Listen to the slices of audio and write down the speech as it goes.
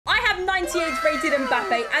98 rated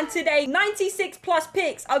Mbappe, and today 96 plus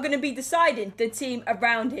picks are going to be deciding the team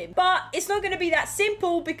around him. But it's not going to be that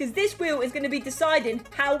simple because this wheel is going to be deciding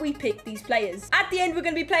how we pick these players. At the end, we're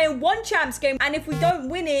going to be playing one champs game, and if we don't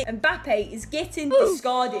win it, Mbappe is getting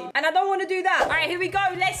discarded. And I don't want to do that. All right, here we go.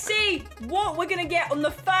 Let's see what we're going to get on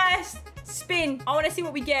the first spin. I want to see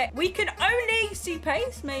what we get. We can only see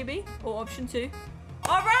pace, maybe, or option 2.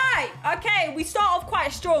 All right. Okay, we start off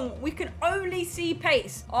quite strong. We can only see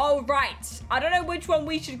pace. All right. I don't know which one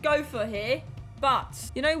we should go for here, but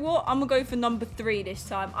you know what? I'm going to go for number 3 this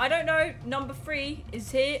time. I don't know. Number 3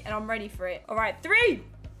 is here, and I'm ready for it. All right, 3,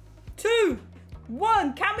 2,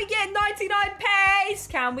 1. Can we get 99 pace?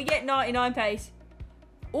 Can we get 99 pace?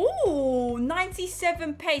 Ooh,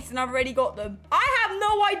 97 pace, and I've already got them. I have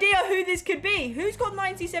no idea who this could be. Who's got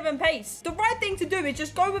 97 pace? The right thing to do is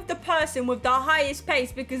just go with the person with the highest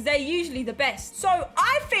pace because they're usually the best. So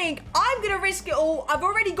I think I'm going to risk it all. I've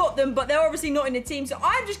already got them, but they're obviously not in the team. So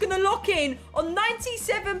I'm just going to lock in on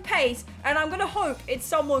 97 pace, and I'm going to hope it's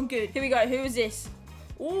someone good. Here we go. Who is this?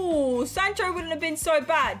 Ooh, Sancho wouldn't have been so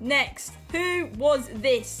bad. Next, who was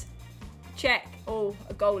this? Check. Oh,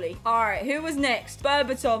 a goalie. All right, who was next?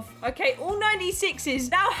 Berbatov. Okay, all 96s.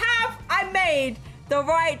 Now, have I made the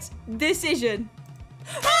right decision?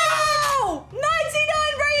 Oh! 99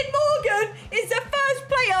 rated Morgan is the first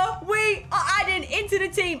player we are adding into the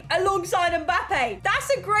team alongside Mbappe. That's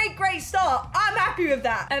a great, great start. I'm happy with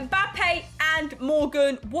that. Mbappe and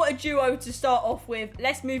Morgan, what a duo to start off with.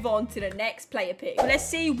 Let's move on to the next player pick. Let's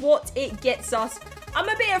see what it gets us. I'm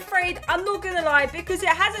a bit afraid, I'm not going to lie, because it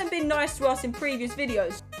hasn't been nice to us in previous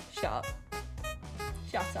videos. Shut up.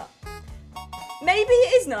 Shut up. Maybe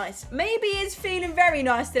it is nice. Maybe it's feeling very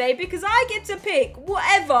nice today because I get to pick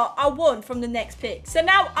whatever I want from the next pick. So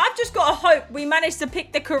now I've just got to hope we manage to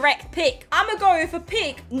pick the correct pick. I'm going to go for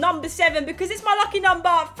pick number 7 because it's my lucky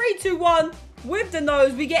number. 3, 2, 1 with the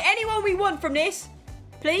nose. We get anyone we want from this.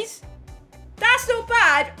 Please. That's not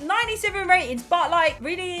bad. 97 ratings, but like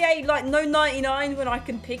really like no 99 when I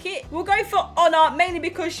can pick it. We'll go for Honor mainly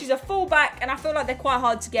because she's a fullback and I feel like they're quite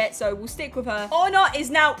hard to get, so we'll stick with her. Honor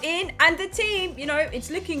is now in and the team, you know,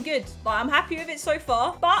 it's looking good. Like I'm happy with it so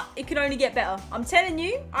far, but it can only get better. I'm telling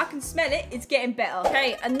you, I can smell it. It's getting better.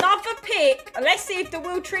 Okay, another pick. Let's see if the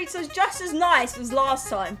wheel treats us just as nice as last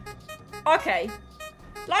time. Okay.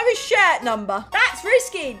 Lowest shirt number. That's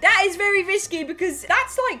risky. That is very risky because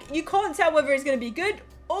that's like, you can't tell whether it's going to be good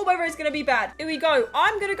or whether it's going to be bad. Here we go.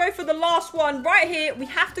 I'm going to go for the last one right here. We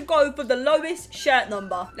have to go for the lowest shirt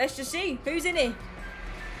number. Let's just see who's in here.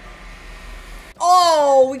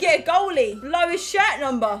 Oh, we get a goalie. Lowest shirt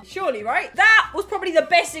number. Surely, right? That was probably the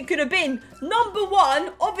best it could have been. Number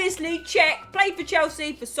 1, obviously, Czech. Played for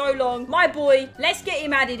Chelsea for so long. My boy. Let's get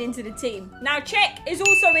him added into the team. Now, Czech is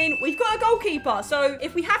also in. We've got a goalkeeper. So,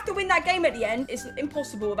 if we have to win that game at the end, it's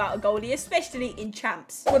impossible without a goalie, especially in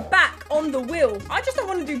champs. We're back on the wheel. I just don't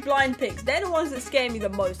want to do blind picks. They're the ones that scare me the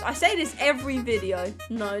most. I say this every video.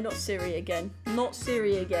 No, not Siri again. Not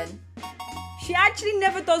Siri again. She actually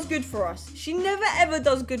never does good for us. She never ever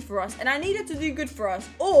does good for us. And I need her to do good for us.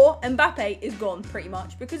 Or Mbappe is gone pretty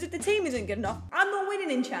much. Because if the team isn't good enough, I'm not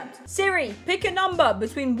winning in champs. Siri, pick a number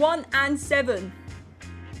between 1 and 7.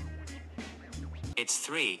 It's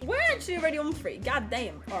 3. We're actually already on 3. God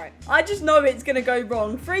damn. All right. I just know it's going to go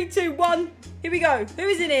wrong. 3, 2, 1. Here we go. Who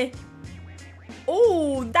is in here?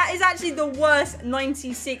 Oh, that is actually the worst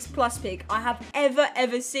 96 plus pick I have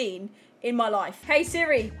ever seen in my life. Hey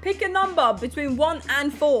Siri, pick a number between 1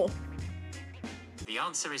 and 4. The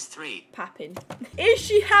answer is 3. Papin. Is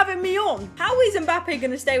she having me on? How is Mbappe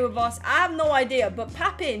going to stay with us? I have no idea, but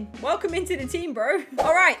Papin, welcome into the team, bro.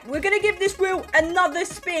 All right, we're going to give this wheel another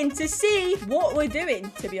spin to see what we're doing,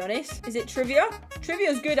 to be honest. Is it trivia?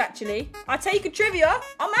 Trivia's good, actually. I take a trivia.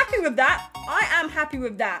 I'm happy with that. I am happy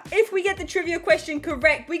with that. If we get the trivia question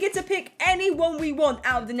correct, we get to pick anyone we want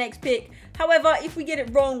out of the next pick. However, if we get it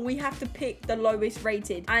wrong, we have to pick the lowest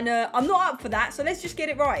rated. And I'm not up for that, so let's just get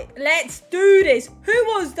it right. Let's do this. Who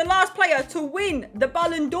was the last player to win the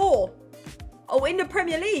Ballon d'Or? Oh, in the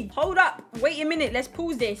Premier League. Hold up. Wait a minute. Let's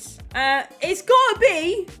pause this. It's got to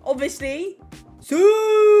be, obviously,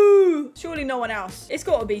 Sue. Surely no one else. It's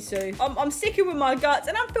got to be Sue. I'm sticking with my guts,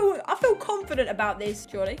 and I feel confident about this,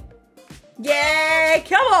 surely. Yeah,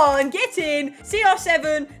 come on. Get in.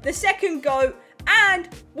 CR7, the second GOAT. And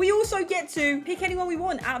we also get to pick anyone we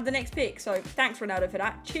want out of the next pick. So thanks, Ronaldo, for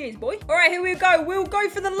that. Cheers, boy. All right, here we go. We'll go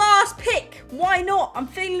for the last pick. Why not? I'm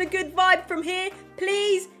feeling a good vibe from here.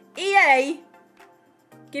 Please, EA,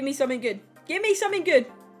 give me something good. Give me something good.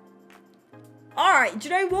 All right, do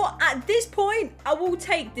you know what? At this point, I will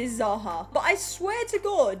take this Zaha. But I swear to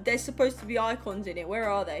God, there's supposed to be icons in it. Where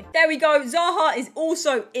are they? There we go. Zaha is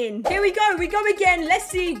also in. Here we go. We go again. Let's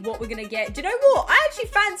see what we're going to get. Do you know what? I actually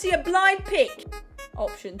fancy a blind pick.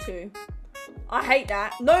 Option 2. I hate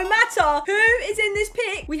that. No matter who is in this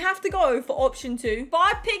pick, we have to go for option 2.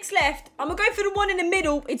 5 picks left. I'm going to go for the one in the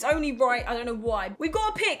middle. It's only right. I don't know why. We've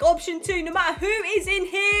got to pick option 2 no matter who is in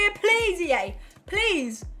here. Please, EA.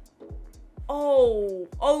 Please. Oh,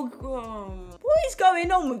 what is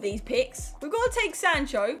going on with these picks? We've got to take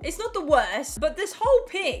Sancho. It's not the worst, but this whole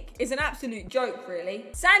pick is an absolute joke, really.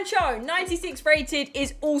 Sancho, 96 rated,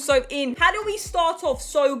 is also in. How do we start off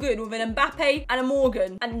so good with an Mbappe and a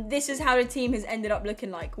Morgan? And this is how the team has ended up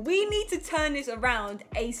looking like. We need to turn this around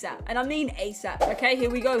ASAP. And I mean ASAP. Okay, here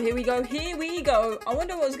we go, here we go, here we go. I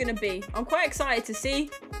wonder what it's going to be. I'm quite excited to see.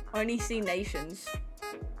 I only see nations.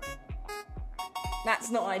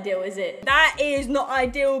 That's not ideal, is it? That is not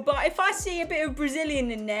ideal, but if I see a bit of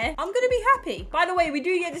Brazilian in there, I'm going to be happy. By the way, we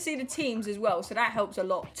do get to see the teams as well, so that helps a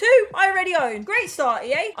lot. 2, I already own. Great start,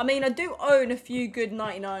 EA. I mean, I do own a few good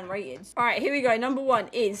 99 rateds. All right, here we go. Number 1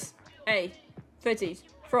 is a Futties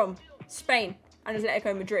from Spain and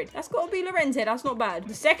Atletico Madrid. That's got to be Llorente. That's not bad.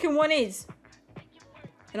 The second one is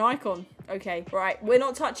an icon. Okay, right. We're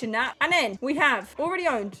not touching that. And then we have already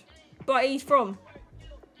owned, but he's from...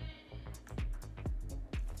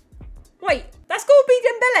 Wait, that's got to be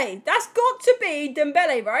Dembele. That's got to be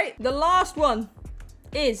Dembele, right? The last one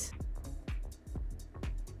is...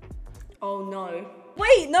 Oh, no.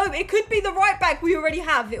 Wait, no, it could be the right back we already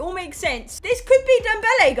have. It all makes sense. This could be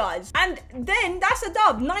Dembele, guys. And then that's a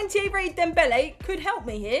dub. 98 rated Dembele could help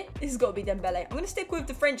me here. This has got to be Dembele. I'm going to stick with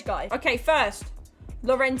the French guy. Okay, first,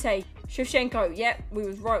 Llorente, Shevchenko. Yep, we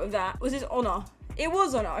was right with that. Was this Honor? It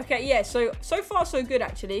was Honor. Okay, yeah, so far so good,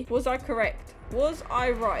 actually. Was I correct? Was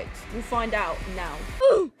I right? We'll find out now.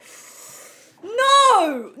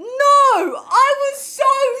 No! I was so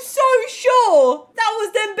sure that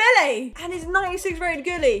was Dembele. And it's 96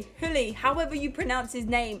 rated Hully, however you pronounce his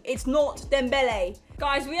name. It's not Dembele.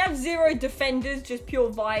 Guys, we have 0 defenders, just pure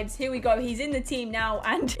vibes. Here we go. He's in the team now.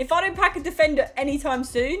 And if I don't pack a defender anytime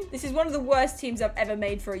soon, this is one of the worst teams I've ever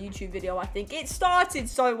made for a YouTube video, I think. It started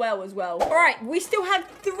so well as well. All right, we still have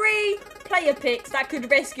 3 player picks that could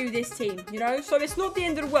rescue this team, you know? So it's not the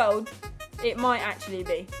end of the world. It might actually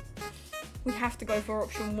be. We have to go for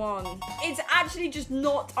option 1. It's actually just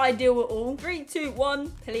not ideal at all. 3, 2, 1,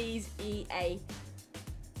 please, EA.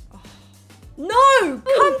 Oh. No!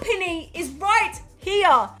 Company is right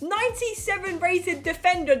here. 97 rated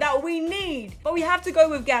defender that we need. But we have to go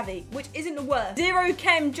with Gavi, which isn't the worst. 0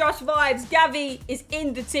 chem, just vibes. Gavi is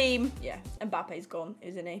in the team. Yeah, Mbappe's gone,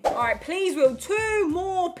 isn't he? All right, please, Will. 2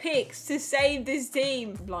 more picks to save this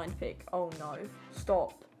team. Blind pick. Oh, no.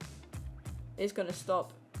 Stop. It's going to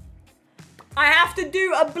stop. I have to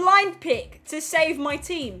do a blind pick to save my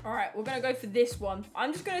team. All right, we're going to go for this one.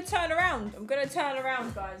 I'm just going to turn around. I'm going to turn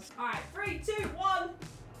around, guys. All right, 3, 2, 1.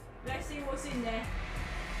 Let's see what's in there.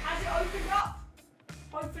 Has it opened up?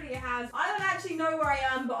 Hopefully it has. I don't actually know where I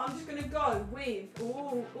am, but I'm just going to go with...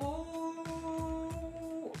 Ooh.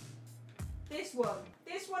 This one.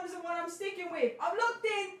 This one is the one I'm sticking with. I've locked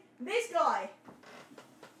in this guy.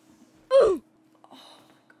 Ooh.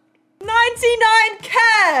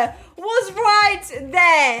 99k was right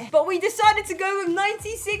there. But we decided to go with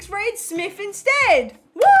 96 rated Smith instead.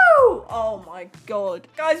 Woo! Oh my god.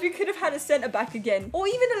 Guys, we could have had a centre-back again. Or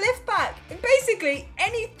even a left-back. Basically,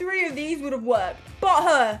 any 3 of these would have worked. But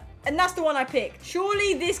her. And that's the one I picked.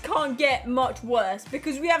 Surely this can't get much worse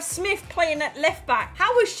because we have Smith playing at left back.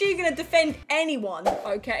 How is she going to defend anyone?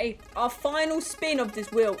 Okay, our final spin of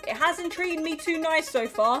this wheel. It hasn't treated me too nice so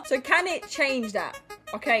far. So can it change that?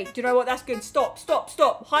 Okay, do you know what? That's good. Stop.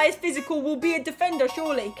 Highest physical will be a defender,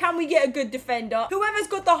 surely. Can we get a good defender? Whoever's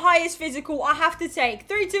got the highest physical, I have to take.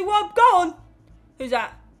 3, 2, 1, go on. Who's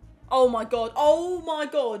that? Oh my god. Oh my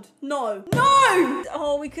god. No.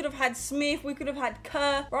 Oh, we could have had Smith. We could have had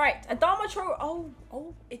Kerr. Right. Adama Traore.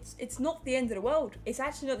 Oh, it's not the end of the world. It's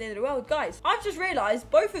actually not the end of the world, guys. I've just realized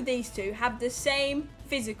both of these two have the same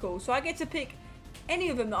physical. So I get to pick any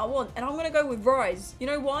of them that I want, and I'm going to go with Rise. You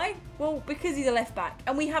know why? Well, because he's a left back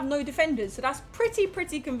and we have no defenders, so that's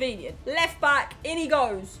pretty convenient. Left back, in he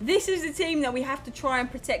goes. This is the team that we have to try and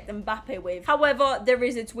protect Mbappe with. However, there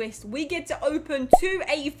is a twist. We get to open 2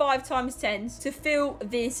 85 times 10s to fill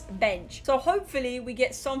this bench. So hopefully we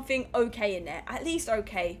get something okay in there, at least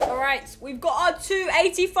okay. All right, we've got our 2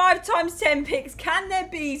 85 times 10 picks. Can there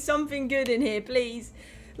be something good in here, please?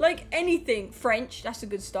 Like anything. French, that's a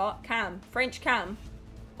good start. Cam, French Cam.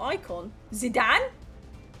 Icon. Zidane?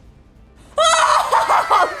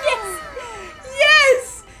 Oh, yes!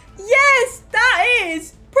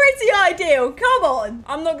 ideal. Come on.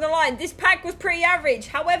 I'm not gonna lie. This pack was pretty average.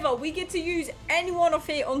 However, we get to use anyone off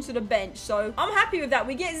here onto the bench. So I'm happy with that.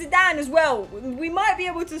 We get Zidane as well. We might be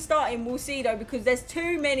able to start him. We'll see though, because there's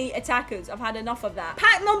too many attackers. I've had enough of that.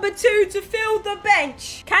 Pack number 2 to fill the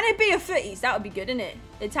bench. Can it be a Futties? That would be good, isn't it?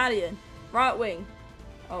 Italian. Right wing.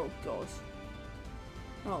 Oh, God.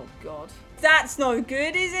 Oh, God. That's no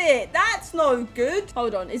good, is it? That's no good.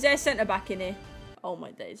 Hold on. Is there a centre-back in here? Oh,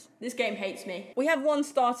 my days. This game hates me. We have one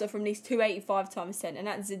starter from these 285 times 10, and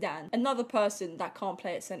that's Zidane. Another person that can't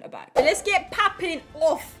play at centre-back. Let's get Papin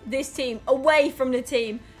off this team, away from the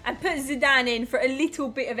team, and put Zidane in for a little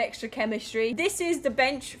bit of extra chemistry. This is the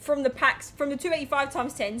bench from the packs, from the 285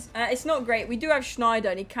 times 10s. It's not great. We do have Schneider,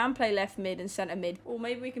 and he can play left mid and centre mid. Or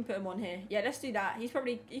maybe we can put him on here. Yeah, let's do that. He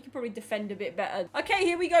can probably defend a bit better. Okay,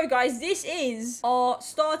 here we go, guys. This is our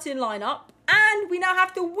starting lineup. And we now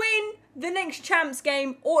have to win the next champs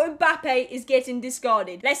game, or Mbappe is getting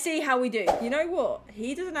discarded. Let's see how we do. You know what?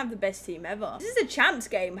 He doesn't have the best team ever. This is a champs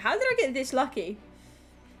game. How did I get this lucky?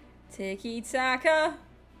 Tiki-taka.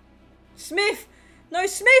 Smith. No,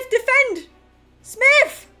 Smith, defend.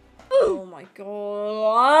 Smith. Oh, my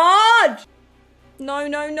God. No,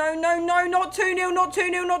 no, no, no, no. Not 2-0, not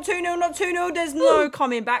 2-0, not 2-0, not 2-0. There's no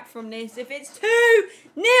coming back from this. If it's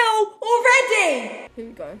 2-0 already. Here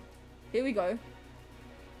we go. Here we go.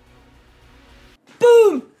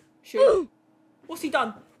 Boom! Shoot. What's he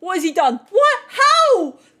done? What has he done? What?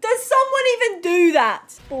 How? Does someone even do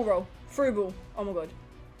that? Ball roll. Through ball. Oh my God.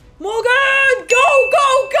 Morgan! Go,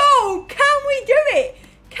 go, go! Can we do it?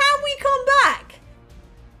 Can we come back?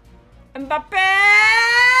 Mbappe!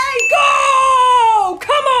 Go!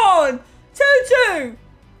 Come on! 2-2.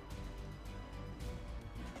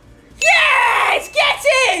 Yes! Get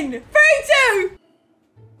in! 3-2.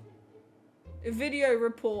 A video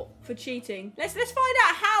report for cheating. Let's find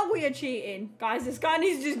out how we are cheating. Guys, this guy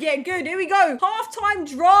needs to just get good. Here we go. Halftime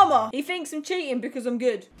drama. He thinks I'm cheating because I'm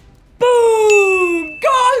good. Boom!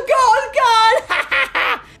 Gone, gone, gone!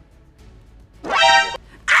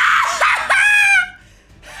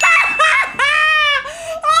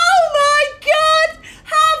 Oh my God!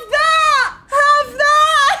 Have that! Have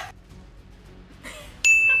that!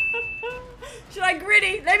 Should I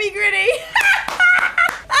gritty? Let me gritty.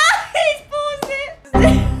 He's paused it.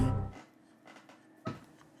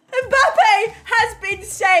 Mbappe has been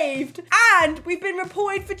saved. And we've been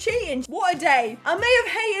reported for cheating. What a day. I may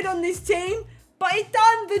have hated on this team, but it's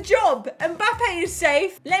done the job. Mbappe is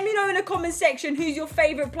safe. Let me know in the comment section who's your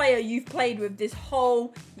favourite player you've played with this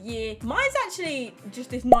whole year. Mine's actually just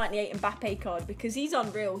this 98 Mbappe card because he's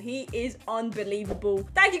unreal. He is unbelievable.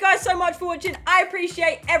 Thank you guys so much for watching. I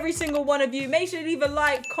appreciate every single one of you. Make sure to leave a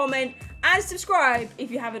like, comment, and subscribe if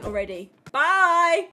you haven't already. Bye!